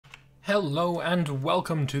Hello and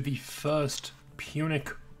welcome to the First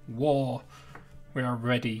Punic War. We are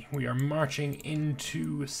ready. We are marching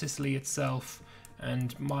into Sicily itself,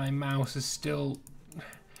 and my mouse is still...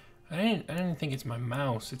 I don't think it's my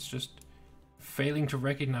mouse, it's just failing to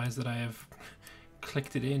recognize that I have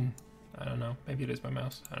clicked it in. I don't know, maybe it is my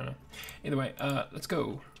mouse, I don't know. Either way, let's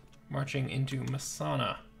go. Marching into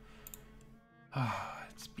Messana. Ah,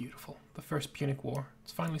 it's beautiful. The First Punic War.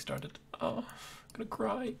 It's finally started. Oh, I'm gonna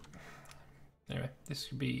cry. Anyway, this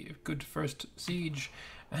should be a good first siege,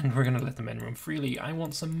 and we're gonna let the men roam freely. I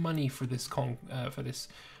want some money for this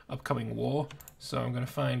upcoming war, so I'm gonna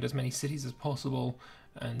find as many cities as possible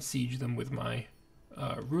and siege them with my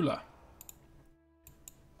ruler.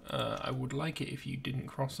 I would like it if you didn't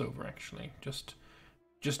cross over, actually, just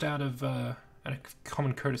out of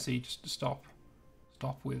common courtesy, just to stop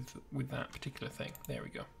with that particular thing. There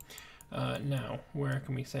we go. Now, where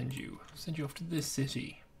can we send you? Send you off to this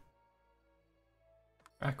city.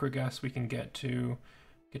 Acrogas we can get to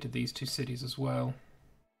these two cities as well.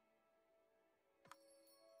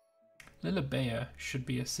 Lillabea should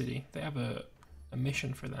be a city. They have a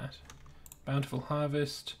mission for that. Bountiful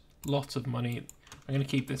harvest, lots of money. I'm going to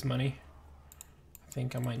keep this money. I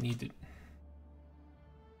think I might need it.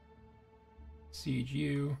 Siege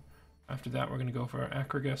you. After that we're going to go for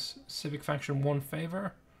Acrogas. Civic faction 1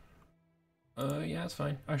 favor. Yeah, that's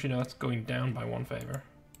fine. Actually no, that's going down by 1 favor.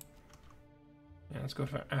 Yeah, let's go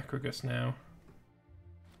for Acrogas now.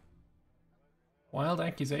 Wild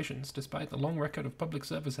accusations. Despite the long record of public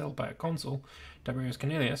service held by a consul, Tiberius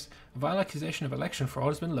Cornelius, a vile accusation of election fraud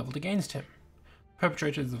has been levelled against him. The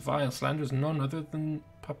perpetrator of the vile slander is none other than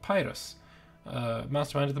Papyrus,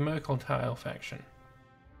 mastermind of the Mercantile faction.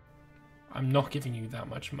 I'm not giving you that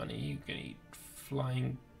much money. You can eat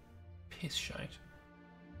flying piss shite.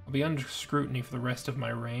 I'll be under scrutiny for the rest of my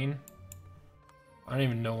reign. I don't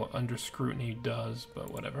even know what under scrutiny does, but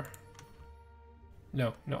whatever.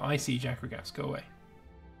 No, I siege Acrogas. Go away.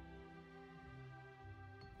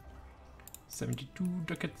 72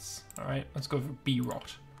 ducats. Alright, let's go for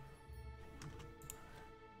B-Rot.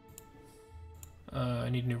 I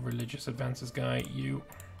need a new religious advances guy. You.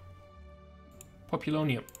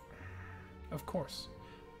 Populonium. Of course.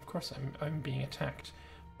 Of course I'm being attacked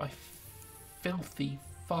by filthy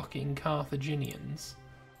fucking Carthaginians.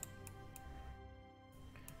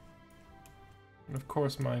 And of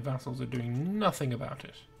course my vassals are doing nothing about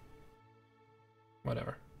it.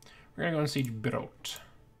 Whatever. We're gonna go and siege Birot.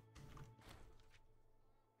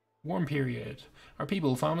 Warm period. Our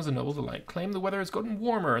people, farmers and nobles alike, claim the weather has gotten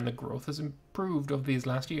warmer and the growth has improved over these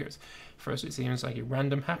last years. First it seems like a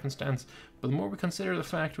random happenstance, but the more we consider the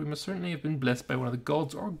fact, we must certainly have been blessed by one of the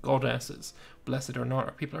gods or goddesses. Blessed or not,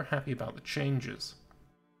 our people are happy about the changes.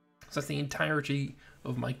 So that's the entirety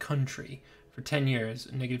of my country for 10 years,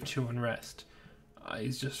 -2 unrest.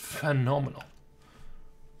 Is just phenomenal.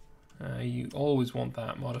 You always want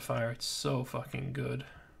that modifier, it's so fucking good.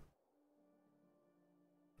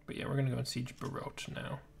 But yeah, we're gonna go and siege Birot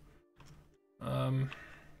now.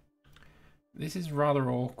 This is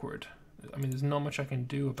rather awkward. I mean, there's not much I can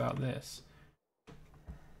do about this.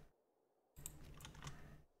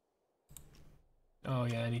 Oh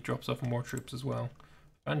yeah, and he drops off more troops as well.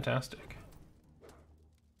 Fantastic.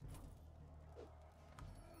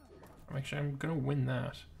 Actually, I'm gonna win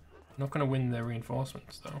that. I'm not gonna win the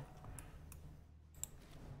reinforcements though.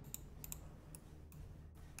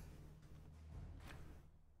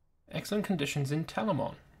 Excellent conditions in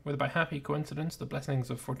Telamon. Whether by happy coincidence, the blessings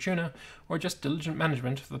of Fortuna, or just diligent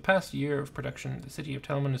management, for the past year of production, the city of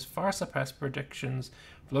Telamon has far surpassed predictions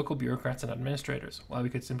of local bureaucrats and administrators. While we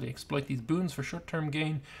could simply exploit these boons for short-term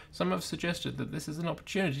gain, some have suggested that this is an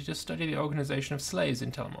opportunity to study the organization of slaves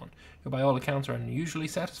in Telamon, who by all accounts are an unusually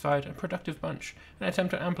satisfied and productive bunch, and attempt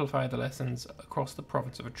to amplify the lessons across the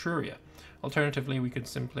province of Etruria. Alternatively, we could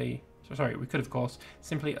of course,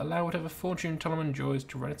 simply allow whatever fortune Telamon enjoys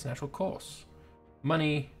to run its natural course.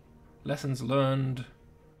 Money, lessons learned,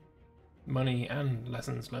 money and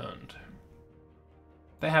lessons learned.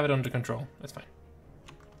 They have it under control, that's fine.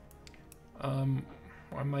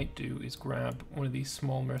 What I might do is grab one of these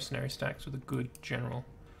small mercenary stacks with a good general.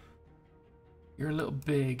 You're a little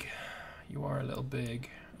big. You are a little big.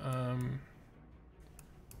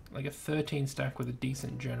 Like a 13 stack with a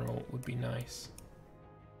decent general would be nice.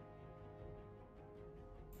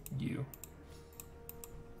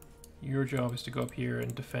 Your job is to go up here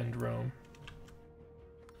and defend Rome.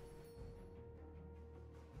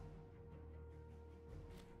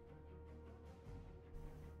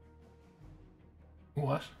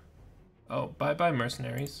 What? Oh, bye-bye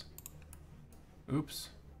mercenaries. Oops.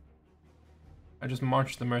 I just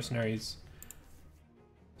marched the mercenaries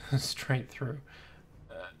straight through.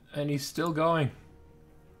 And he's still going.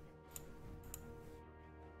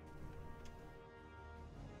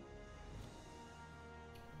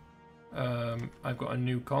 I've got a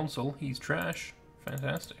new consul. He's trash.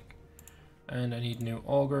 Fantastic. And I need a new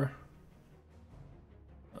augur.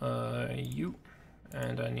 You.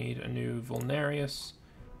 And I need a new Vulnarius.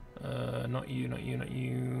 Not you, not you, not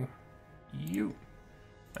you. You.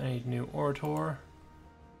 I need a new Orator.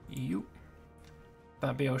 You.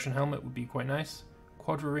 That Boeotian helmet would be quite nice.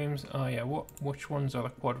 Quadriremes. Oh yeah, which ones are the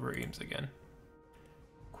quadriremes again?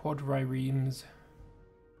 Quadriremes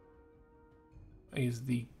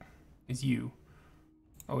is you.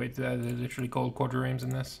 Oh wait, they're literally called quadriremes in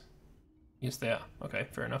this? Yes they are. Okay,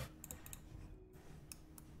 fair enough.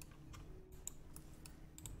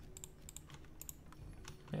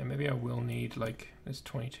 Yeah, maybe I will need like this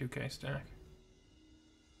 22k stack.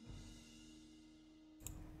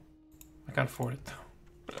 I can't afford it though.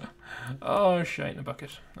 Oh, shite in a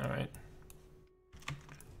bucket. Alright.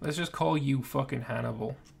 Let's just call you fucking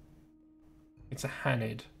Hannibal. It's a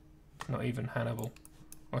Hanid. Not even Hannibal.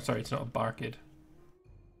 Oh, sorry, it's not a Barkid.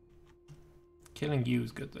 Killing you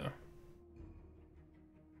is good though.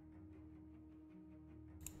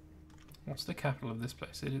 What's the capital of this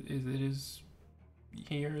place? It is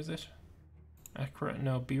here, is it? Accurate?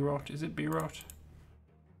 No, Birot. Is it Birot?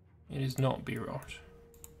 It is not Birot.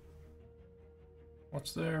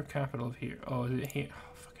 What's their capital of here? Oh, is it here?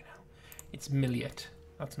 Oh, fucking hell. It's Milliet.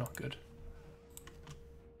 That's not good.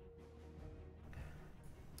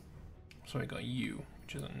 So I got you,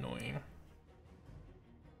 which is annoying.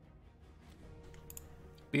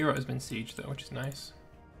 Birot has been sieged though, which is nice.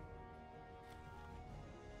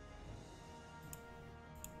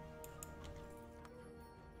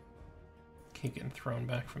 Keep getting thrown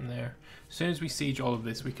back from there. As soon as we siege all of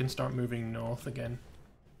this, we can start moving north again.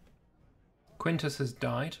 Quintus has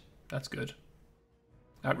died. That's good.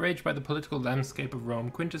 Outraged by the political landscape of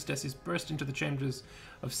Rome, Quintus Decius burst into the chambers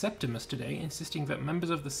of Septimus today, insisting that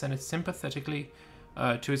members of the Senate sympathetically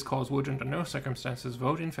to his cause would, under no circumstances,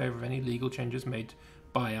 vote in favour of any legal changes made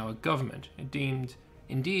by our government.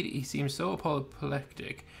 Indeed, he seemed so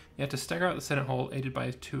apoplectic, he had to stagger out the Senate hall, aided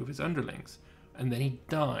by two of his underlings. And then he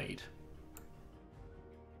died.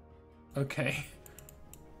 Okay.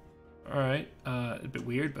 Alright, a bit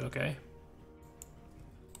weird, but okay.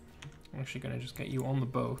 I'm actually going to just get you on the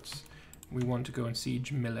boats. We want to go and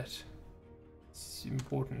siege Millet. It's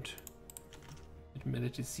important that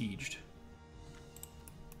Millet is sieged.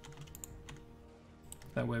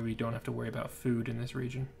 That way we don't have to worry about food in this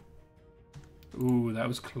region. Ooh, that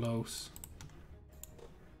was close.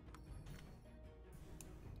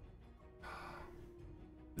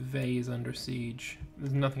 Veii is under siege.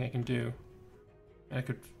 There's nothing I can do. I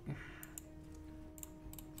could...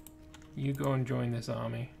 You go and join this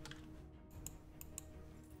army.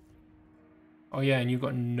 Oh yeah, and you've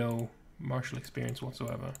got no martial experience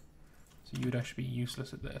whatsoever. So you'd actually be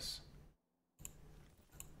useless at this.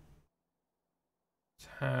 Let's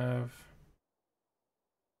have...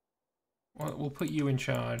 Well, we'll put you in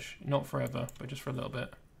charge. Not forever, but just for a little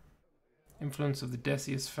bit. Influence of the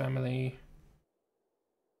Decius family.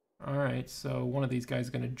 Alright, so one of these guys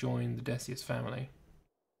is going to join the Decius family.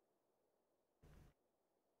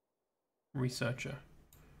 Researcher.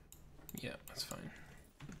 Yeah, that's fine.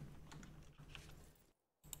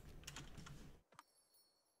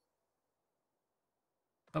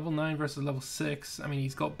 Level 9 versus level 6. I mean,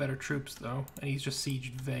 he's got better troops, though. And he's just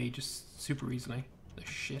sieged Veii just super easily. The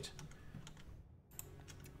shit.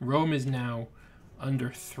 Rome is now under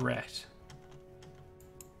threat.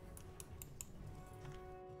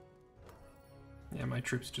 Yeah, my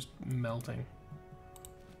troops just melting.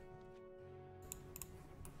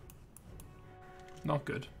 Not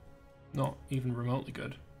good. Not even remotely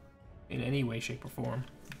good. In any way, shape, or form.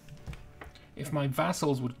 If my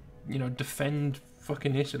vassals would, you know, defend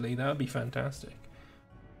fucking Italy, that would be fantastic.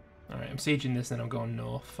 Alright, I'm sieging this, then I'm going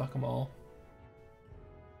north. Fuck them all.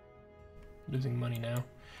 Losing money now.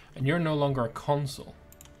 And you're no longer a consul.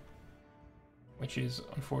 Which is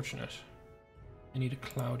unfortunate. I need a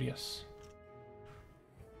Claudius.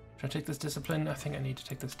 Should I take this discipline? I think I need to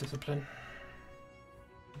take this discipline.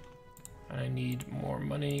 And I need more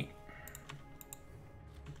money.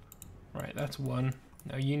 Right, that's one.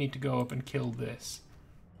 Now you need to go up and kill this.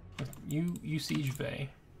 You siege Veii.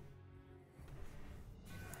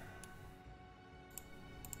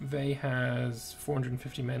 Veii has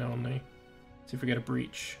 450 men only. See if we get a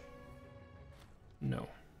breach. No.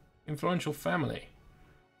 Influential family.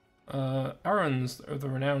 Arons of the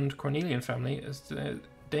renowned Cornelian family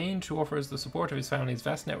deigned to offer us the support of his family's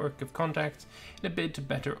vast network of contacts in a bid to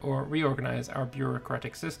better or reorganize our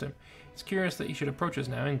bureaucratic system. It's curious that he should approach us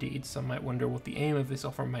now. Indeed, some might wonder what the aim of this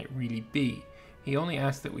offer might really be. He only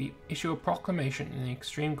asked that we issue a proclamation in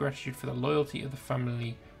extreme gratitude for the loyalty of the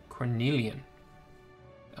family Cornelian.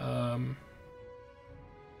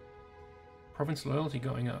 Province loyalty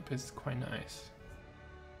going up is quite nice.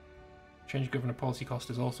 Change governor policy cost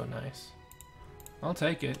is also nice. I'll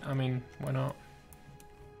take it. I mean, why not?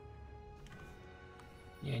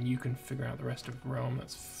 Yeah, and you can figure out the rest of Rome.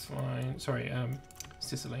 That's fine. Sorry,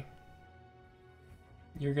 Sicily.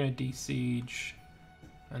 You're gonna de-siege,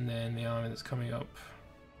 and then the army that's coming up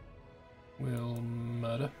will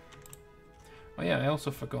murder. Oh yeah, I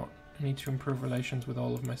also forgot. I need to improve relations with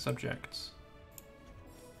all of my subjects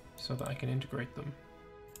so that I can integrate them.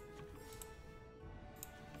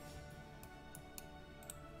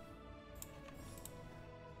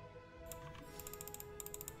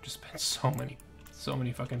 Just spent so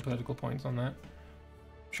many fucking political points on that.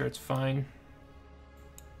 I'm sure it's fine.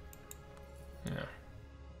 Yeah.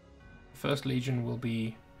 First Legion will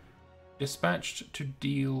be dispatched to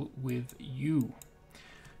deal with you.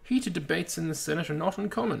 Heated debates in the Senate are not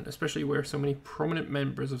uncommon, especially where so many prominent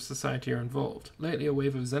members of society are involved. Lately, a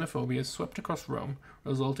wave of xenophobia has swept across Rome,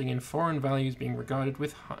 resulting in foreign values being regarded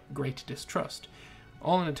with great distrust.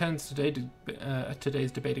 All in attendance today at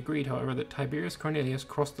today's debate agreed, however, that Tiberius Cornelius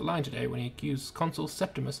crossed the line today when he accused Consul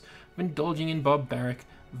Septimus of indulging in barbaric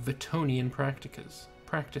Vetonian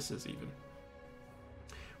practices even.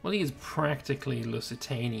 Well, he is practically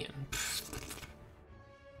Lusitanian.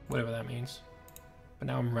 Whatever that means. But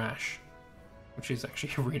now I'm rash, which is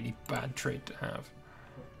actually a really bad trait to have.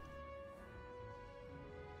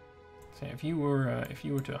 So if you were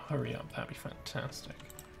to hurry up, that'd be fantastic.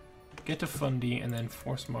 Get to Fundy and then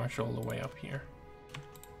force march all the way up here.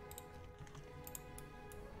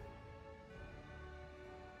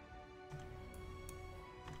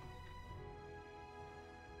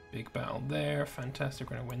 Big battle there, fantastic,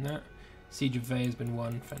 we're gonna win that. Siege of Veii has been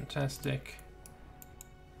won, fantastic.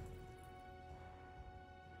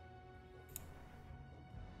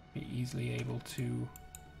 Be easily able to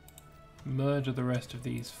murder the rest of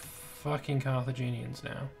these fucking Carthaginians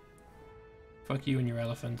now. Fuck you and your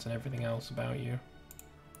elephants and everything else about you.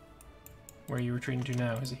 Where are you retreating to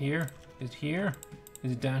now? Is it here? Is it here?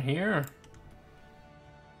 Is it down here?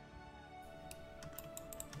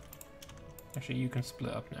 Actually, you can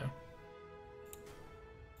split up now.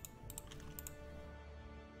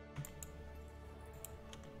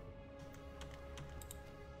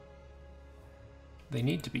 They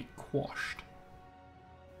need to be quashed.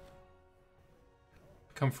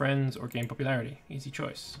 Become friends or gain popularity. Easy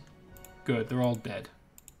choice. Good, they're all dead.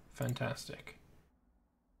 Fantastic.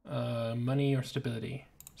 Money or stability?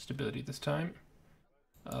 Stability this time.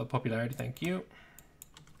 Popularity, thank you.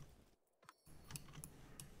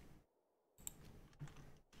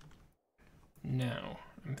 Now,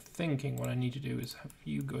 I'm thinking what I need to do is have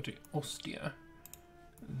you go to Ostia.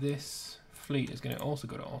 This fleet is going to also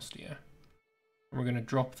go to Ostia. And we're going to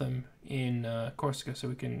drop them in Corsica so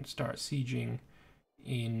we can start sieging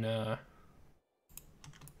in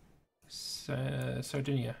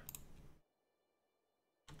Sardinia.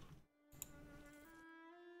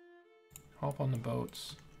 Hop on the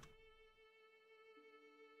boats.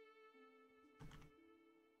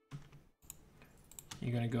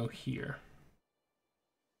 You're going to go here.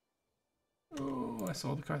 Oh, I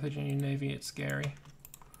saw the Carthaginian navy. It's scary.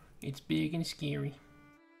 It's big and scary.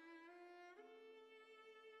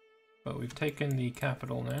 But we've taken the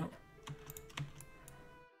capital now.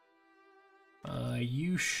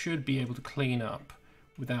 You should be able to clean up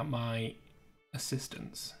without my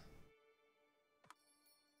assistance.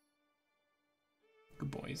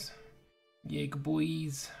 Good boys. Yeah, good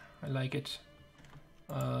boys. I like it.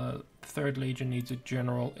 Third Legion needs a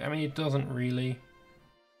general. I mean, it doesn't really.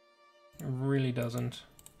 It really doesn't.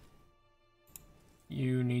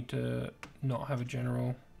 You need to not have a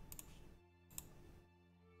general.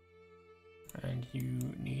 And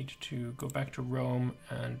you need to go back to Rome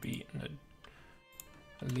and be in a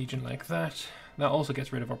legion like that. That also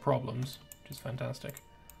gets rid of our problems, which is fantastic.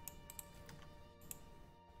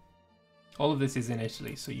 All of this is in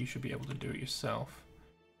Italy, so you should be able to do it yourself.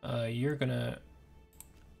 You're gonna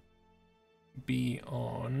be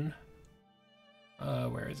on...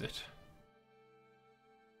 where is it?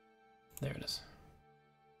 There it is.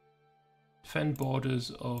 Defend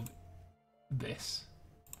borders of this.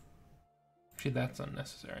 Actually, that's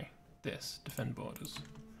unnecessary. This, defend borders.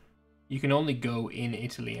 You can only go in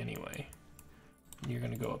Italy anyway. And you're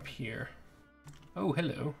going to go up here. Oh,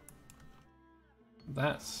 hello.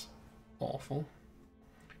 That's awful.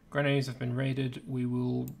 Grenades have been raided. We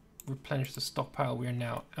will replenish the stockpile. We are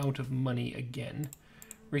now out of money again.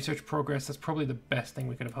 Research progress, that's probably the best thing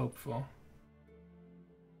we could have hoped for.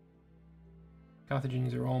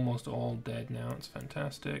 Carthaginians are almost all dead now. It's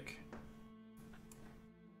fantastic.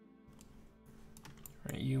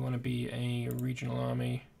 Right, you want to be a regional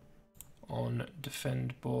army on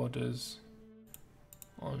defend borders.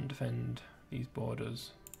 On defend these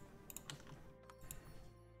borders.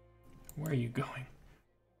 Where are you going?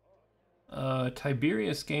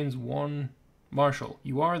 Tiberius gains 1 marshal.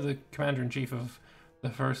 You are the commander-in-chief of the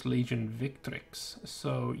 1st Legion Victrix,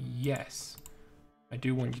 so yes, I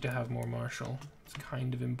do want you to have more marshal. It's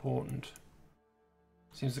kind of important.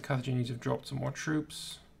 Seems the Carthaginians have dropped some more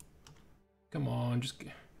troops. Come on, just...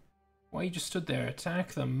 Why you just stood there?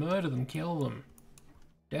 Attack them, murder them, kill them.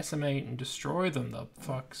 Decimate and destroy them, the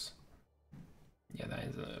fucks. Yeah, that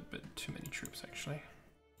is a bit too many troops, actually.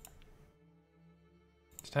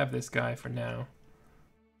 Just have this guy for now.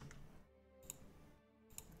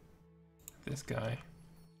 This guy.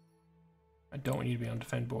 I don't want you to be on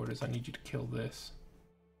defend borders. I need you to kill this.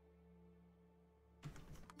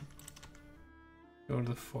 Go to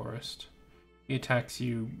the forest. He attacks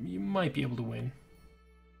you. You might be able to win.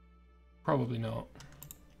 Probably not.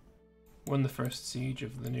 Won the first siege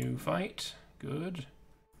of the new fight. Good.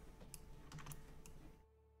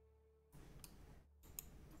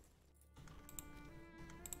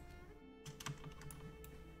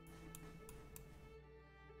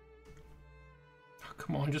 Oh,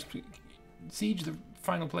 come on, just siege the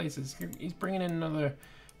final places. He's bringing in another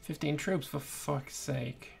 15 troops, for fuck's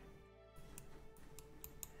sake.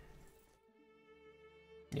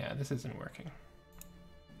 Yeah, this isn't working.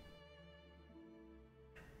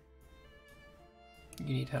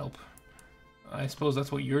 You need help. I suppose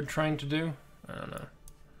that's what you're trying to do? I don't know.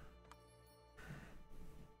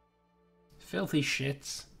 Filthy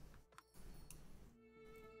shits.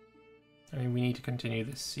 I mean, we need to continue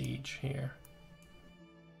this siege here.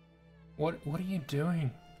 What are you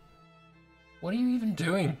doing? What are you even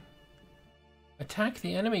doing? Attack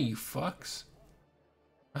the enemy, you fucks.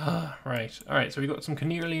 Ah, right. Alright, so we've got some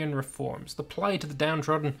Cornelian reforms. The plight of the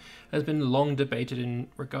downtrodden has been long debated in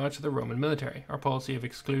regard to the Roman military. Our policy of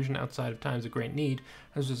exclusion outside of times of great need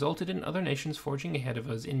has resulted in other nations forging ahead of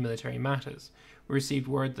us in military matters. We received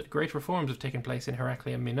word that great reforms have taken place in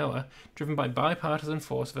Heraclea and Minoa, driven by bipartisan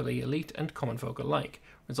force of the elite and common folk alike,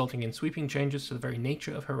 resulting in sweeping changes to the very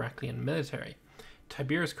nature of Heraclean military.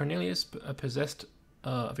 Tiberius Cornelius, possessed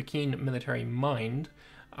of a keen military mind,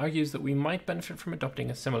 argues that we might benefit from adopting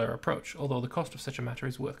a similar approach, although the cost of such a matter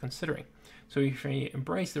is worth considering. So if we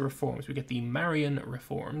embrace the reforms, we get the Marian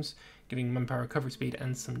reforms, giving manpower recovery speed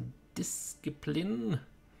and some discipline.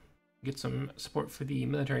 Get some support for the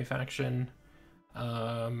military faction.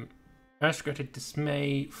 Aristocratic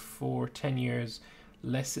dismay for 10 years,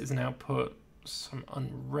 less citizen output, some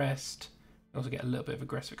unrest. We also get a little bit of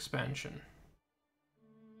aggressive expansion.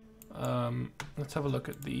 Let's have a look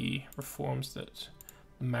at the reforms that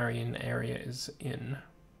the Marian area is in.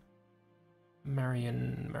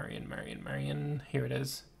 Marian. Here it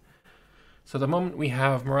is. So at the moment we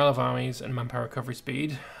have morale of armies and manpower recovery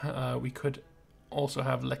speed. We could also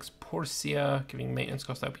have Lex Porcia, giving maintenance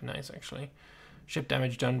cost. That would be nice, actually. Ship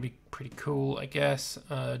damage done would be pretty cool, I guess.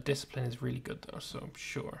 Discipline is really good, though, so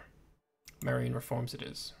sure. Marian reforms it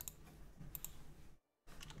is.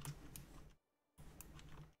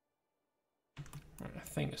 Right, I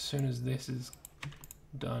think as soon as this is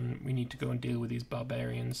done, we need to go and deal with these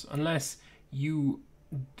barbarians. Unless you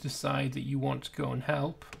decide that you want to go and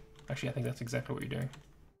help. Actually, I think that's exactly what you're doing.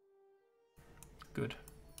 Good.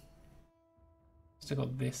 Still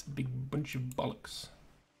got this big bunch of bollocks.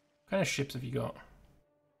 What kind of ships have you got?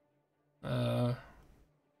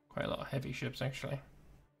 Quite a lot of heavy ships, actually.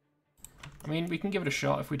 I mean, we can give it a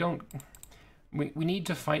shot. If we don't... We need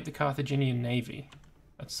to fight the Carthaginian navy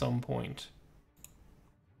at some point.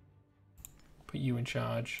 Put you in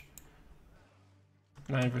charge.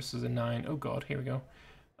 9 versus a 9. Oh god, here we go.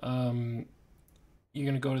 You're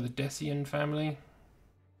going to go to the Decian family.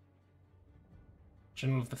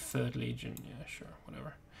 General of the 3rd Legion. Yeah, sure,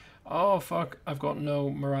 whatever. Oh, fuck. I've got no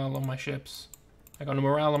morale on my ships. I got no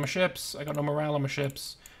morale on my ships. I got no morale on my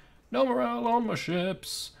ships. No morale on my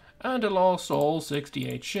ships. And I lost all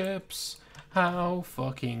 68 ships. How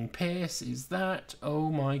fucking piss is that? Oh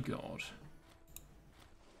my god.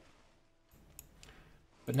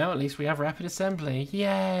 But now at least we have rapid assembly.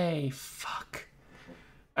 Yay! Fuck.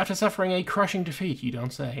 After suffering a crushing defeat, you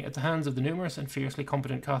don't say, at the hands of the numerous and fiercely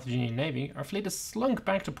competent Carthaginian navy, our fleet has slunk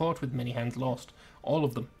back to port with many hands lost. All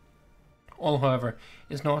of them. All, however,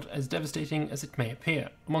 is not as devastating as it may appear.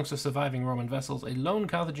 Amongst the surviving Roman vessels, a lone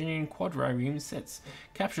Carthaginian quadrireme sits,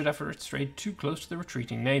 captured after it strayed too close to the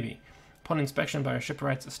retreating navy. Upon inspection by our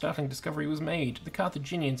shipwrights, a startling discovery was made. The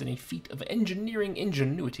Carthaginians, in a feat of engineering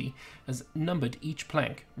ingenuity, has numbered each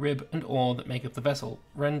plank, rib, and oar that make up the vessel,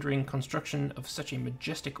 rendering construction of such a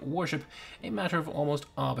majestic warship a matter of almost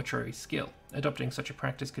arbitrary skill. Adopting such a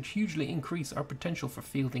practice could hugely increase our potential for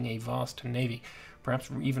fielding a vast navy,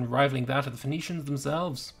 perhaps even rivaling that of the Phoenicians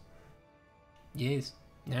themselves. Yes,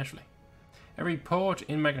 naturally. Every port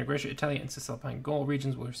in Magna Graecia, Italia, and Cisalpine Gaul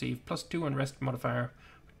regions will receive +2 unrest modifier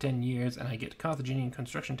 10 years, and I get Carthaginian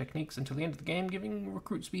construction techniques until the end of the game, giving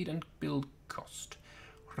recruit speed and build cost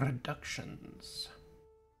reductions.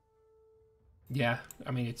 Yeah, I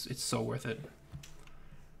mean, it's so worth it.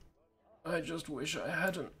 I just wish I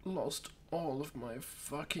hadn't lost all of my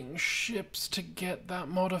fucking ships to get that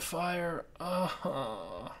modifier.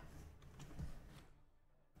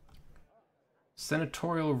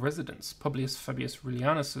 Senatorial residence. Publius Fabius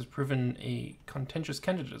Rullianus has proven a contentious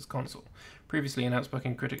candidate as consul. Previously an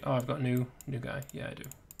outspoken critic. Oh, I've got a new guy. Yeah, I do.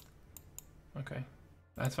 Okay.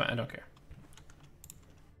 That's fine. I don't care.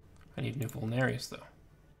 I need new Vulnarius, though.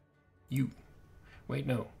 You. Wait,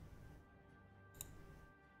 no.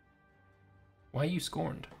 Why are you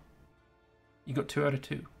scorned? You got 2 out of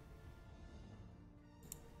 2.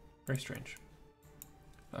 Very strange.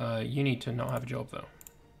 You need to not have a job, though.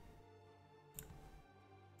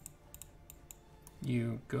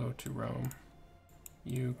 You go to Rome.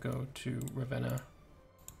 You go to Ravenna.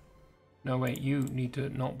 No, wait, you need to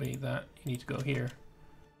not be that. You need to go here.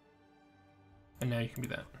 And now you can be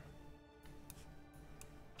that.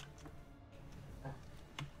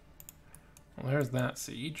 Well, there's that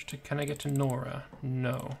siege. Can I get to Nora?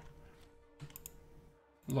 No.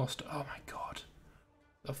 Lost. Oh my god.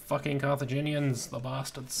 The fucking Carthaginians, the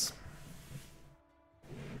bastards.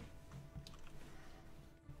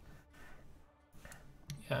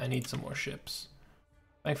 Yeah, I need some more ships.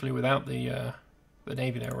 Thankfully, without the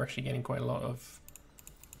navy there, we're actually getting quite a lot of...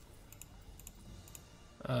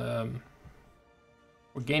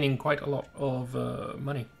 we're gaining quite a lot of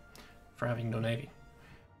money for having no navy.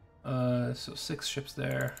 So 6 ships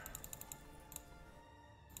there.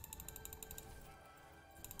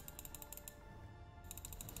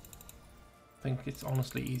 I think it's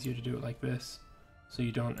honestly easier to do it like this, so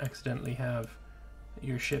you don't accidentally have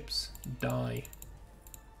your ships die.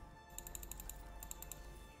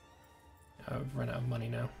 I've run out of money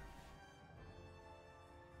now.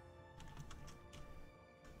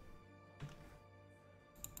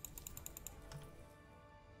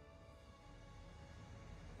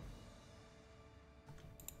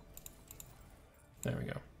 There we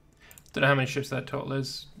go. Don't know how many ships that total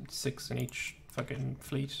is. 6 in each fucking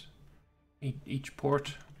fleet. Each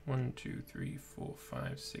port. 1, 2, 3, 4,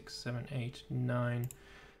 5, 6, 7, 8, 9.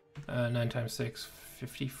 9 times 6,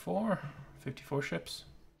 54. 54 ships.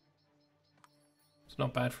 It's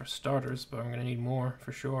not bad for starters, but I'm going to need more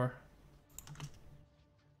for sure.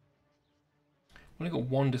 I've only got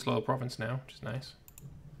 1 disloyal province now, which is nice.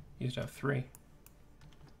 Used to have 3.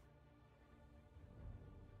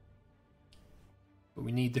 But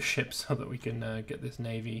we need the ships so that we can get this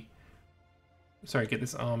navy... Sorry, get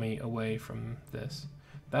this army away from this.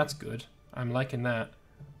 That's good. I'm liking that.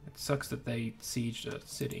 It sucks that they sieged a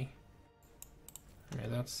city. Yeah,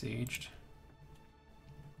 that's sieged.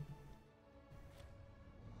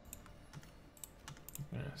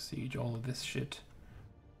 I'm gonna siege all of this shit.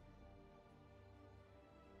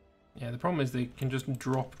 Yeah, the problem is they can just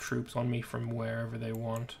drop troops on me from wherever they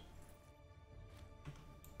want.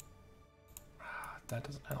 That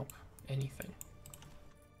doesn't help anything.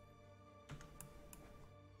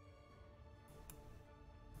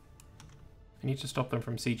 I need to stop them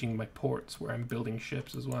from sieging my ports where I'm building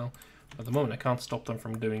ships as well. At the moment I can't stop them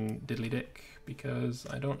from doing diddly dick because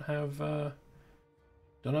I don't have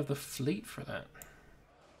the fleet for that.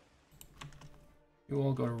 You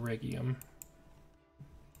all go to Rhegium.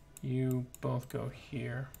 You both go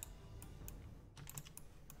here.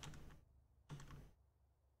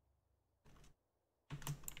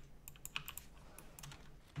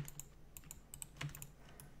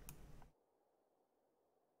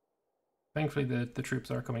 Thankfully the troops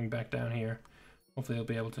are coming back down here. Hopefully they'll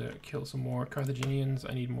be able to kill some more Carthaginians.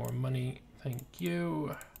 I need more money. Thank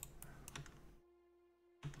you.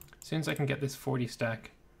 As soon as I can get this 40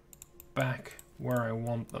 stack back where I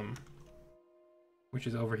want them, which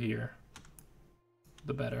is over here,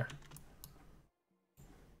 the better.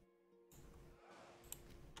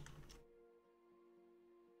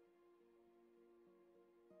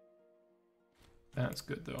 That's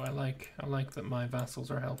good though. I like that my vassals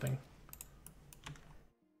are helping.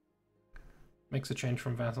 Makes a change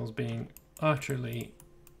from vassals being utterly,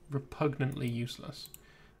 repugnantly useless.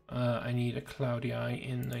 I need a cloudy eye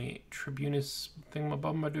in the Tribunus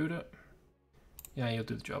thingamabobmaduda. Yeah, you'll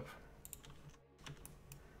do the job.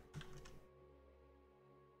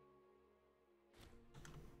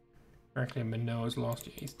 Apparently Minoa's lost.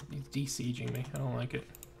 He's de-sieging me. I don't like it.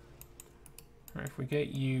 Alright, if we get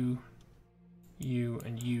you,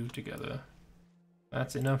 and you together,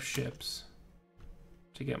 that's enough ships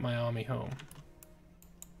to get my army home.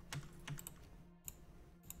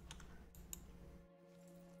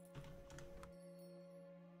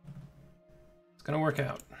 It's gonna work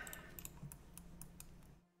out.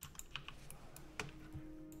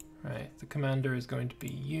 Right, the commander is going to be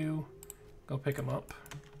you. Go pick him up.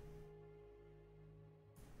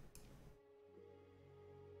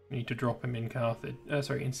 We need to drop him in Carthage.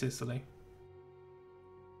 Sorry, in Sicily.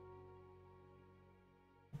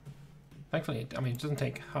 Thankfully, I mean, it doesn't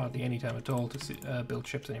take hardly any time at all to build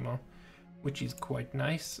ships anymore, which is quite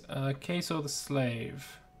nice. Queso the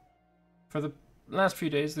Slave. For the last few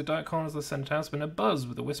days, the dark corners of the Senate House have been abuzz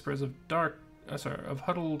with the whispers of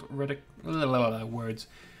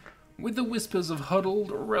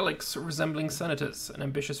huddled relics resembling senators. An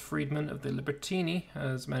ambitious freedman of the Libertini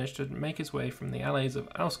has managed to make his way from the alleys of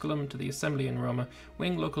Ausculum to the Assembly in Roma,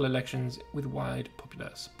 winning local elections with wide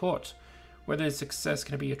popular support. Whether his success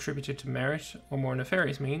can be attributed to merit or more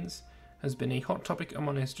nefarious means has been a hot topic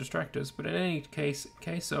among his detractors, but in any case,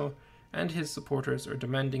 Queso and his supporters are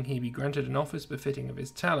demanding he be granted an office befitting of his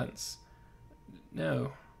talents.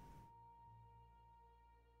 No.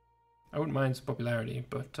 I wouldn't mind some popularity,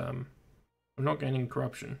 but I'm not gaining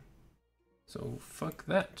corruption. So fuck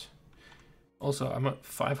that. Also, I'm at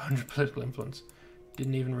 500 political influence.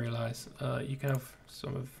 Didn't even realize. You can have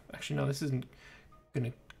some of... Actually, no, this isn't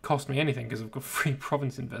going to cost me anything because I've got free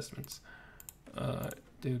province investments.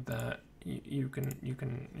 Do that. You can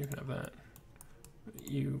have that.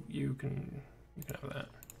 You can have that.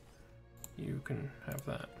 You can have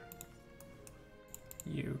that.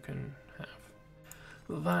 You can have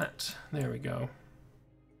that. There we go.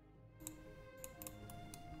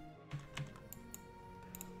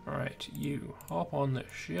 Alright, you hop on the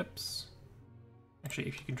ships. Actually,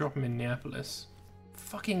 if you can drop them in Neapolis.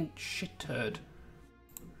 Fucking shit turd.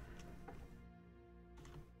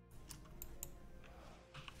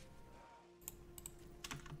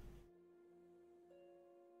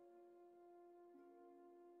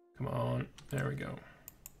 Come on, there we go.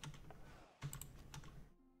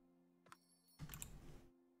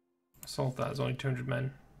 Assault that is only 200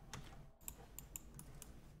 men.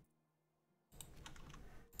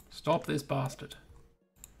 Stop this bastard.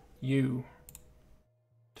 You.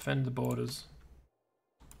 Defend the borders.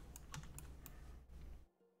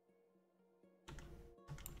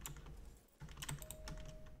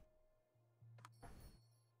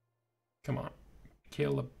 Come on.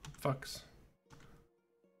 Kill the fucks.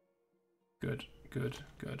 Good, good,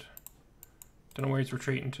 good. Don't know where he's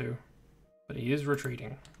retreating to, but he is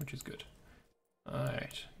retreating, which is good.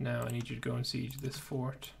 Alright, now I need you to go and siege this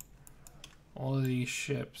fort. All of these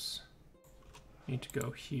ships need to go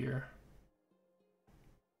here.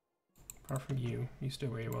 Apart from you, you stay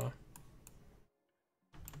where you are.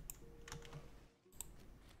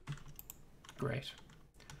 Great.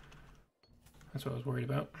 That's what I was worried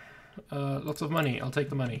about. Lots of money. I'll take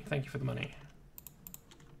the money. Thank you for the money.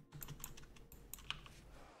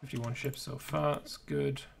 51 ships so far. It's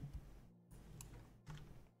good.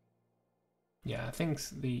 Yeah, I think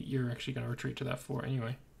you're actually going to retreat to that fort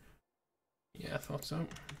anyway. Yeah, I thought so.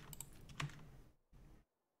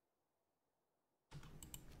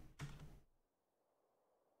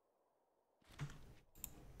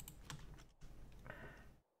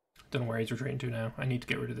 Don't know where he's retreating to now. I need to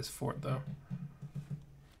get rid of this fort though.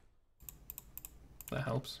 That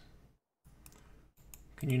helps.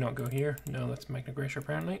 Can you not go here? No, that's Magna Graecia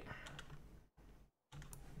apparently.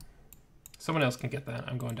 Someone else can get that.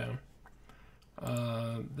 I'm going down.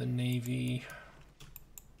 The Navy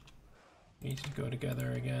needs to go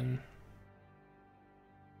together again.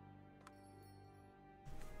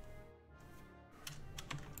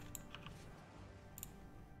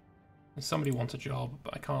 Somebody wants a job,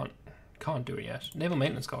 but I can't do it yet. Naval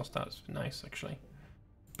maintenance cost, that's nice actually.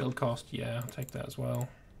 Build cost, yeah, I'll take that as well.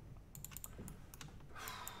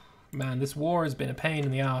 Man, this war has been a pain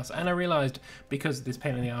in the ass, and I realized because of this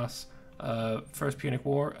pain in the ass, First Punic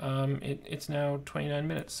War, it's now 29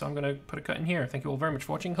 minutes, so I'm going to put a cut in here. Thank you all very much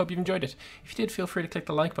for watching. Hope you've enjoyed it. If you did, feel free to click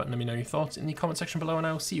the like button. Let me know your thoughts in the comment section below, and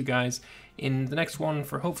I will see you guys in the next one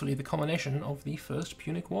for hopefully the culmination of the First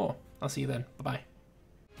Punic War. I'll see you then. Bye-bye.